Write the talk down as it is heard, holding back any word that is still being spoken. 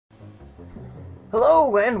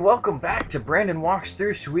Hello and welcome back to Brandon Walks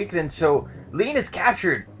Through Suikoden. So, Eileen is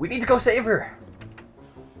captured. We need to go save her.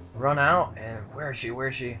 Run out, and where is she? Where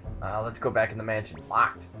is she? Let's go back in the mansion.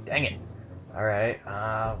 Locked. Dang it. Alright,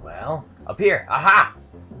 well, up here. Aha!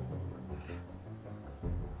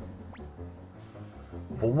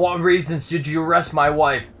 For what reasons did you arrest my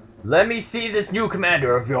wife? Let me see this new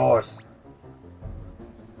commander of yours.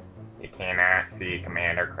 You cannot see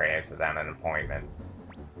Commander Chris without an appointment.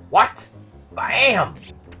 What? Bam!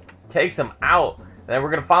 Takes him out. And then we're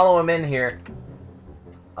gonna follow him in here.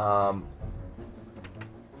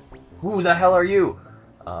 Who the hell are you?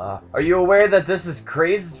 Are you aware that this is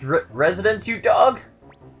Craze's residence, you dog?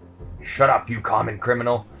 Shut up, you common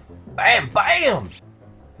criminal. Bam! Bam!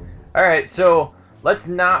 Alright, so let's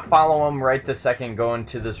not follow him right this second. Go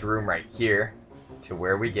into this room right here to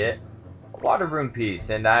where we get a water room piece.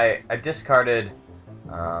 And I discarded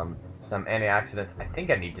some antioxidants. I think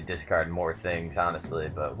I need to discard more things,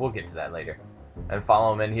 honestly, but we'll get to that later. And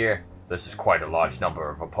follow him in here. This is quite a large number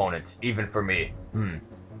of opponents, even for me.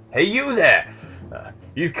 Hey, you there!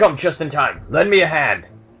 You've come just in time. Lend me a hand.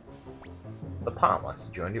 Lepant wants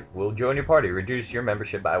to join you. We'll join your party. Reduce your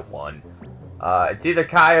membership by 1. It's either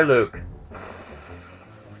Kai or Luke.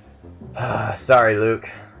 Sorry, Luke.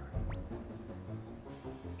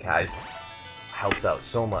 Guys, helps out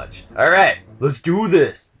so much. Alright, let's do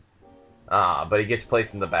this! But he gets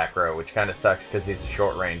placed in the back row, which kind of sucks because he's a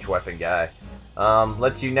short-range weapon guy.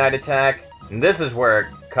 Let's unite attack. And this is where it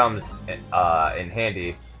comes in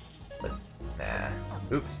handy.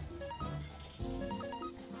 Oops.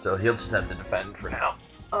 So he'll just have to defend for now.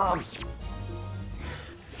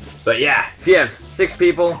 But yeah, if you have 6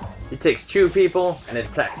 people, it takes 2 people, and it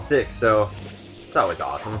attacks 6, so it's always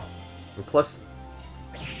awesome. And plus,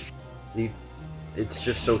 it's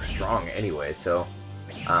just so strong anyway, so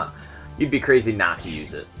you'd be crazy not to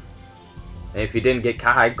use it. And if you didn't get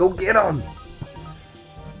Kai, go get him!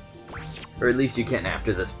 Or at least you can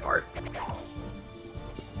after this part.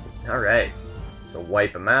 Alright, so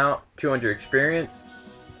wipe him out. 200 experience.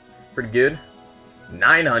 Pretty good.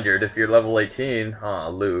 900 if you're level 18.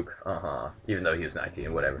 Luke. Even though he was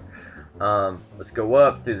 19, whatever. Let's go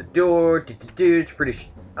up through the door. It's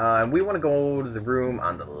pretty... we want to go to the room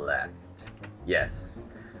on the left. Yes.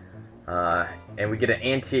 And we get an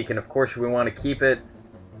antique, and of course we want to keep it.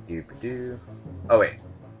 Oh wait,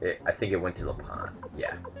 I think it went to Lepant.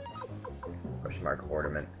 Yeah. Question mark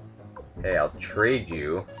ornament. Hey, I'll trade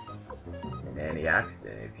you an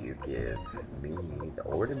antioxidant if you give me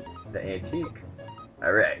the antique.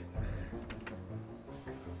 All right.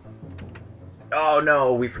 Oh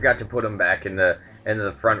no, we forgot to put him back in the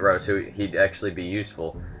front row so he'd actually be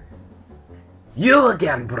useful. You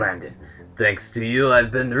again, Brandon. Thanks to you,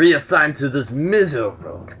 I've been reassigned to this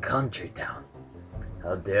miserable country town.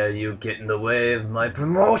 How dare you get in the way of my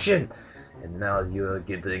promotion? And now you're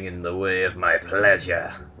getting in the way of my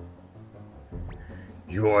pleasure.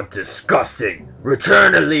 You're disgusting!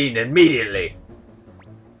 Return Eileen immediately!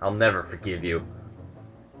 I'll never forgive you.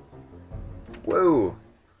 Whoa.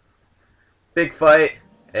 Big fight,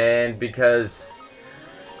 and because...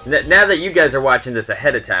 now that you guys are watching this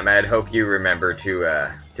ahead of time, I'd hope you remember to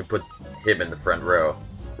put him in the front row.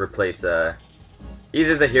 Replace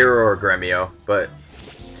either the hero or Gremio, but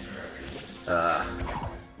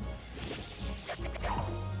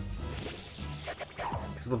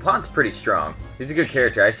because Lepant's pretty strong. He's a good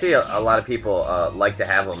character. I see a lot of people like to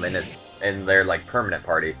have him in their like permanent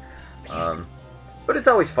party, but it's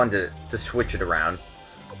always fun to switch it around.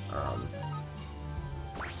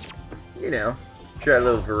 You know, try a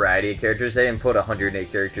little variety of characters. They didn't put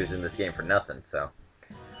 108 characters in this game for nothing, so.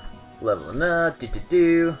 Leveling up,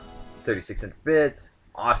 3,600 bits.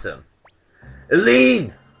 Awesome.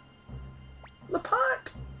 Eileen! Lepant!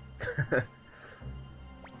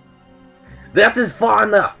 That is far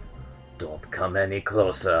enough! Don't come any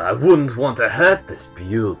closer. I wouldn't want to hurt this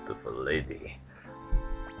beautiful lady.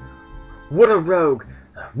 What a rogue!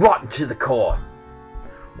 Rotten to the core!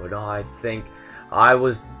 Would I think I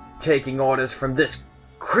was taking orders from this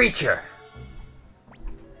creature?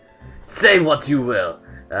 Say what you will.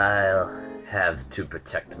 I'll have to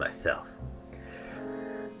protect myself.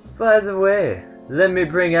 By the way, let me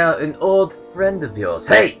bring out an old friend of yours.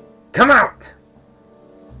 Hey! Come out!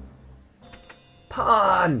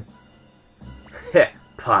 Pahn! Heh,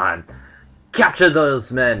 Pahn. Capture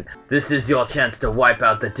those men. This is your chance to wipe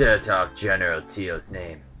out the dirt off General Tio's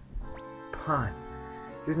name. Pahn,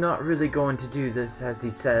 you're not really going to do this as he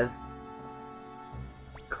says.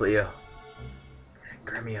 Cleo.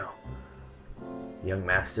 Gremio. Young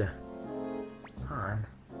master. Pahn.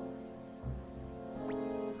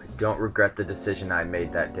 I don't regret the decision I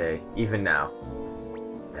made that day, even now.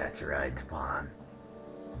 That's right, Pahn.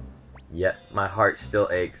 Yet my heart still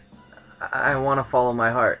aches. I want to follow my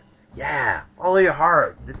heart. Yeah, follow your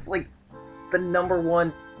heart. It's like the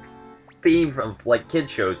 #1 theme from like kid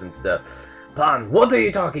shows and stuff. Pahn, what are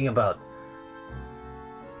you talking about?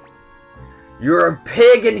 You're a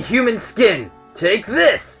pig in human skin. Take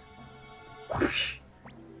this. Whoosh.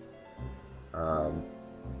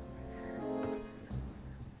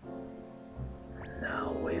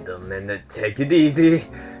 Now wait a minute. Take it easy.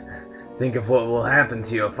 Think of what will happen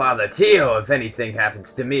to your father, Tio, if anything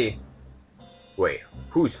happens to me. Wait,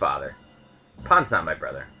 whose father? Pahn's not my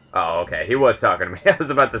brother. Oh, okay. He was talking to me. I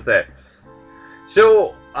was about to say.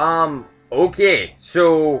 So, okay.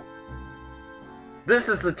 So, this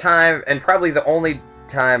is the time, and probably the only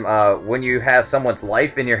time, when you have someone's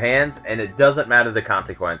life in your hands, and it doesn't matter the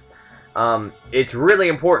consequence. It's really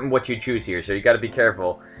important what you choose here, so you gotta be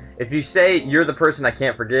careful. If you say you're the person I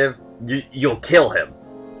can't forgive, you'll kill him.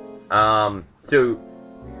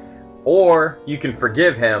 Or you can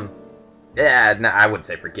forgive him. Yeah, no, I wouldn't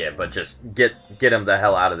say forgive, but just get him the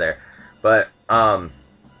hell out of there. But,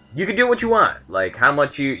 you can do what you want. Like, how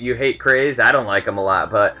much you hate Craze, I don't like him a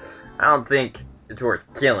lot, but I don't think it's worth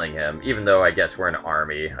killing him, even though I guess we're an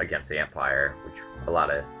army against the Empire, which a lot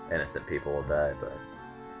of innocent people will die, but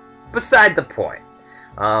beside the point.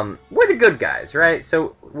 We're the good guys, right?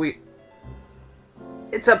 So,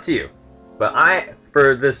 it's up to you. But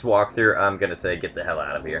for this walkthrough, I'm gonna say get the hell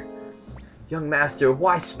out of here. Young master,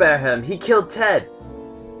 why spare him? He killed Ted!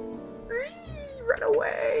 Run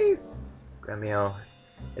away! Gremio,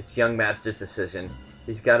 it's young master's decision.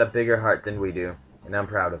 He's got a bigger heart than we do, and I'm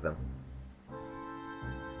proud of him.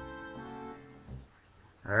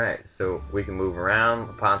 Alright, so we can move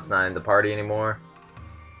around. Pahn's not in the party anymore.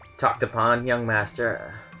 Talk to Pahn, young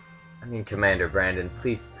master. I mean, Commander Brandon,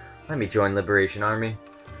 please let me join Liberation Army.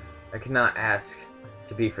 I cannot ask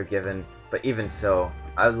to be forgiven, but even so,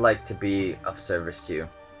 I would like to be of service to you.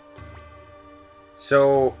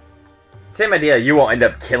 So, same idea, you won't end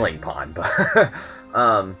up killing Pahn, but,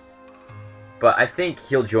 but I think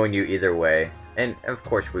he'll join you either way, and of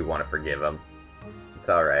course we want to forgive him. It's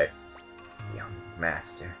alright. Young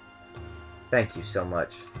master. Thank you so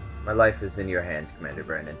much. My life is in your hands, Commander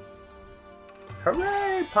Brandon.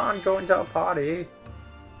 Hooray! Pahn going to a party!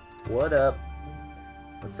 What up?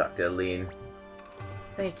 Let's talk to Eileen.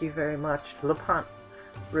 Thank you very much. Lepant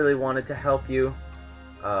really wanted to help you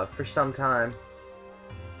for some time.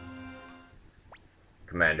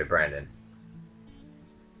 Commander Brandon.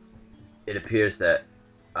 It appears that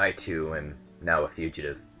I too am now a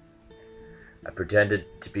fugitive. I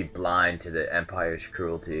pretended to be blind to the Empire's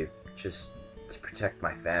cruelty just to protect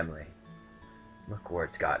my family. Look where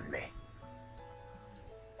it's gotten me.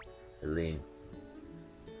 Eileen.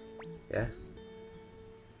 Yes?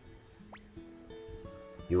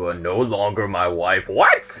 You are no longer my wife.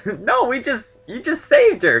 What? No, you just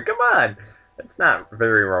saved her. Come on. That's not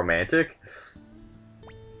very romantic.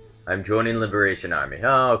 I'm joining Liberation Army.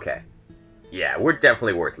 Oh, okay. Yeah, we're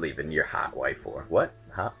definitely worth leaving your hot wife for. What?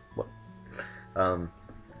 Hot? What?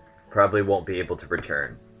 Probably won't be able to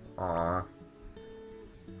return. Aw.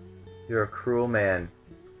 You're a cruel man.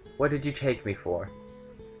 What did you take me for?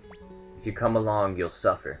 If you come along, you'll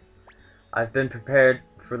suffer. I've been prepared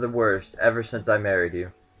for the worst ever since I married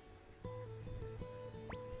you.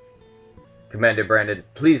 Commander Brandon,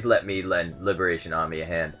 please let me lend Liberation Army a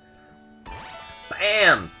hand.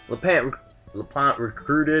 Bam! Lepant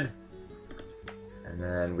recruited. And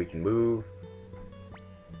then we can move.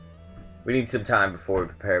 We need some time before we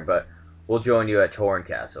prepare, but we'll join you at Torn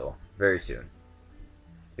Castle very soon.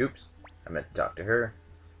 Oops, I meant to talk to her.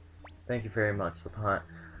 Thank you very much, Lepant.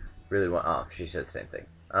 Really want. Oh, she said the same thing.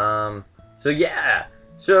 So yeah.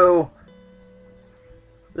 So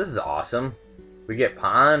this is awesome. We get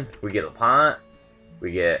Pahn, we get Lepant,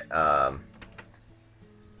 we get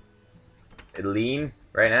Eileen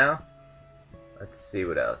right now. Let's see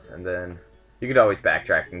what else, and then you could always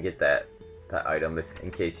backtrack and get that item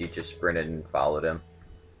in case you just sprinted and followed him.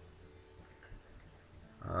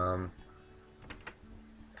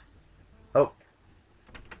 Oh,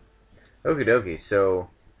 okie dokie. So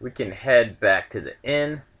we can head back to the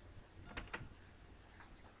inn.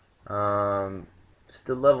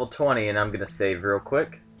 Still level 20, and I'm gonna save real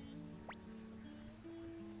quick.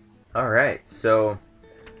 Alright, so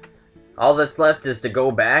all that's left is to go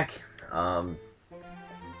back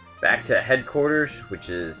back to headquarters, which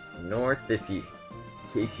is north, in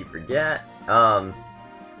case you forget,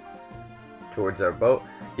 towards our boat.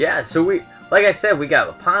 Yeah, so like I said, we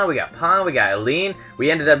got Lepant, we got Pahn, we got Eileen, we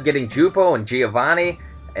ended up getting Jupo and Giovanni,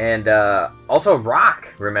 and also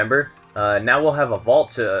Rock, remember? Now we'll have a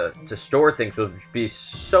vault to store things, which would be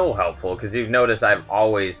so helpful. Because you've noticed I'm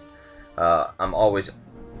always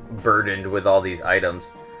burdened with all these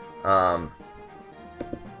items.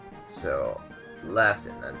 So left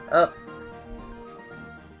and then up,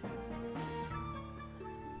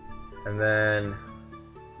 and then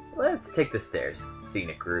let's take the stairs.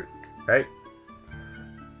 Scenic route, right?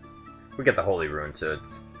 We get the holy rune, so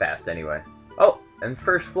it's fast anyway. Oh, and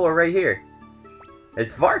first floor right here.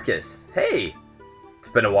 It's Varkas. Hey! It's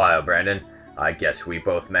been a while, Brandon. I guess we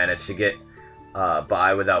both managed to get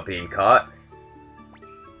by without being caught.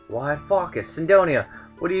 Why, Varkas, Syndonia,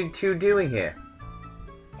 what are you two doing here?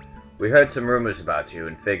 We heard some rumors about you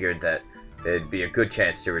and figured that it'd be a good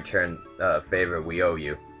chance to return a favor we owe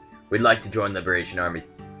you. We'd like to join Liberation Armies.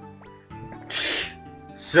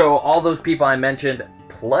 So, all those people I mentioned,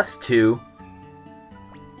 plus 2.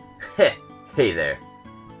 Heh, hey there.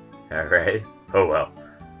 Alright. Oh well.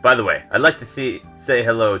 By the way, I'd like to say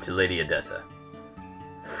hello to Lady Odessa.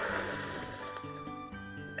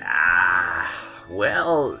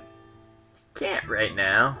 Well, can't right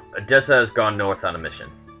now. Odessa has gone north on a mission.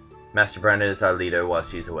 Master Brandon is our leader while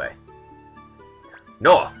she's away.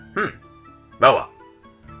 North? Oh well.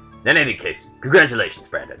 In any case, congratulations,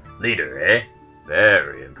 Brandon. Leader, eh?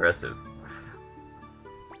 Very impressive.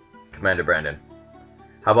 Commander Brandon,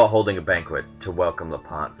 how about holding a banquet to welcome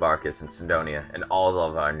Lepant, Varkas, and Syndonia, and all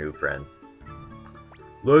of our new friends?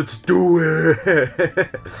 Let's do it!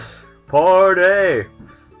 Party!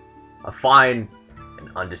 A fine and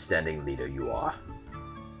understanding leader you are.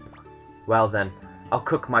 Well then, I'll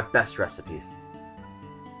cook my best recipes.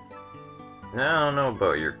 I don't know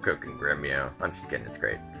about your cooking, Gremio. I'm just kidding, it's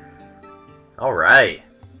great. Alright.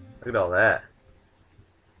 Look at all that.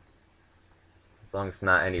 As long as it's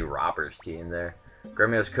not any robber's tea in there.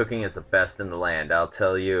 Gremio's cooking is the best in the land, I'll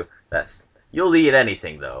tell you. You'll eat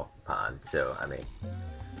anything, though, Pahn. So, I mean...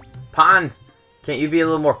 Pahn! Can't you be a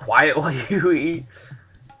little more quiet while you eat?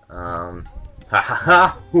 Ha ha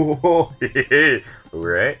ha!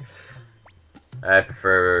 Right? I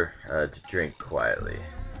prefer to drink quietly.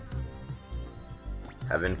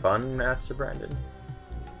 Having fun, Master Brandon?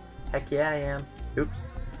 Heck yeah, I am. Oops.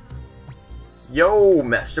 Yo,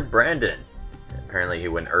 Master Brandon! Apparently he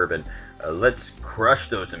went urban. Let's crush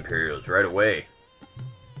those Imperials right away.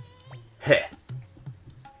 Heh.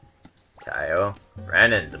 Tayo.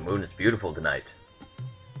 Brandon, the moon is beautiful tonight.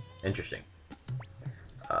 Interesting.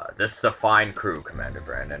 This is a fine crew, Commander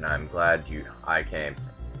Brandon. I'm glad I came.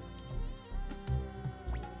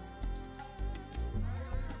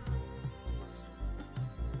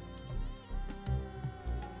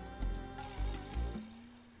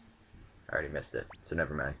 I already missed it, so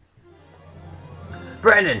never mind.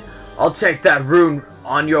 Brandon, I'll take that rune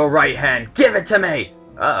on your right hand. Give it to me!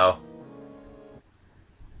 Uh-oh.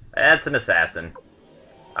 That's an assassin.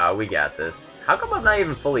 We got this. How come I'm not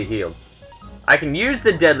even fully healed? I can use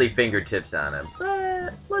the deadly fingertips on him,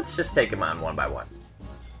 but let's just take him on one by one.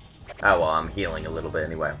 Oh well, I'm healing a little bit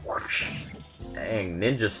anyway. Dang,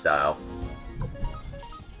 ninja style.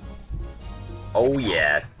 Oh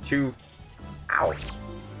yeah, ow.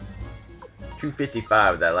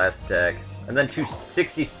 255 with that last attack. And then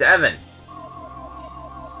 267.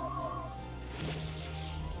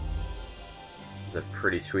 It's a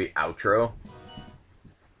pretty sweet outro.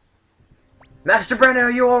 Master Brandon,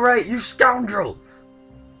 are you alright? You scoundrel!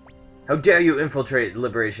 How dare you infiltrate the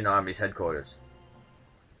Liberation Army's headquarters?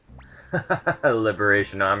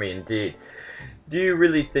 Liberation Army indeed. Do you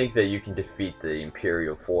really think that you can defeat the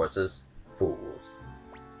Imperial forces? Fools.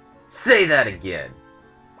 Say that again!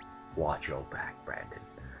 Watch your back, Brandon.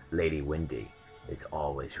 Lady Windy is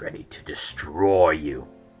always ready to destroy you.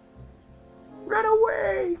 Run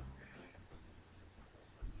away!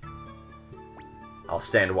 I'll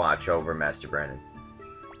stand watch over Master Brandon.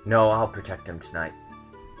 No, I'll protect him tonight.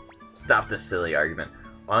 Stop this silly argument.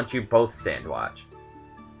 Why don't you both stand watch?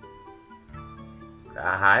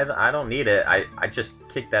 I don't need it. I just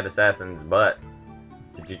kicked that assassin's butt.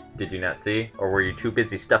 Did you not see? Or were you too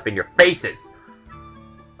busy stuffing your faces?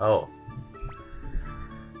 Oh.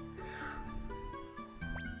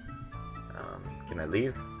 Can I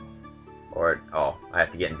leave? Or, oh, I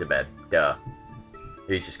have to get into bed. Duh.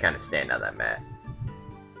 You just kind of stand on that mat.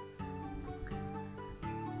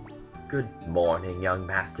 Good morning, young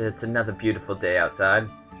master. It's another beautiful day outside.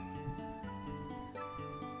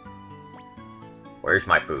 Where's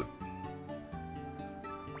my food?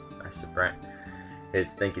 Master Brent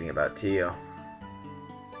is thinking about Tio.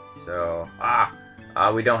 So,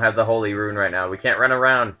 we don't have the holy rune right now. We can't run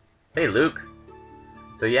around. Hey, Luke.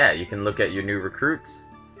 So yeah, you can look at your new recruits.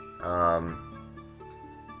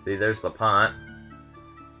 See, there's Lepant.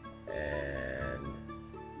 And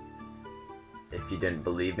if you didn't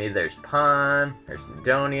believe me, there's Pahn, there's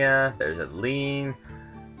Syndonia, there's Eileen,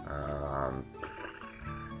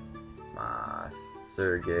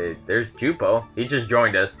 Sergey, there's Jupo. He just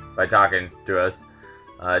joined us by talking to us.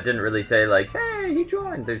 Didn't really say like, hey, he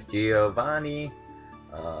joined. There's Giovanni.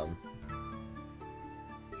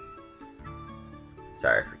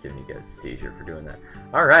 Sorry for giving you guys a seizure for doing that.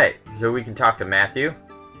 Alright, so we can talk to Matthew.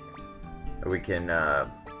 We can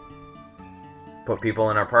put people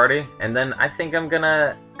in our party. And then I think I'm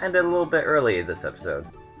gonna end it a little bit early this episode.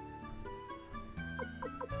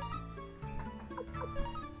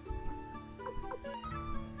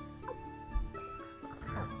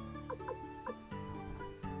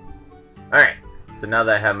 Alright, so now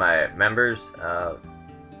that I have my members,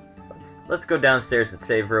 let's go downstairs and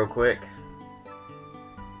save real quick.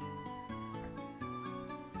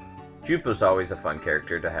 Jupo's always a fun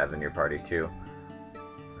character to have in your party too.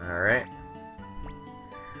 Alright.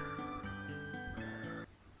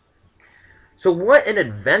 So what an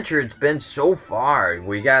adventure it's been so far.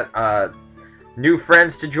 We got new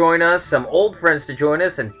friends to join us, some old friends to join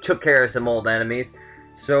us, and took care of some old enemies.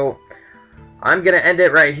 So I'm going to end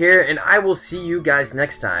it right here, and I will see you guys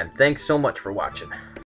next time. Thanks so much for watching.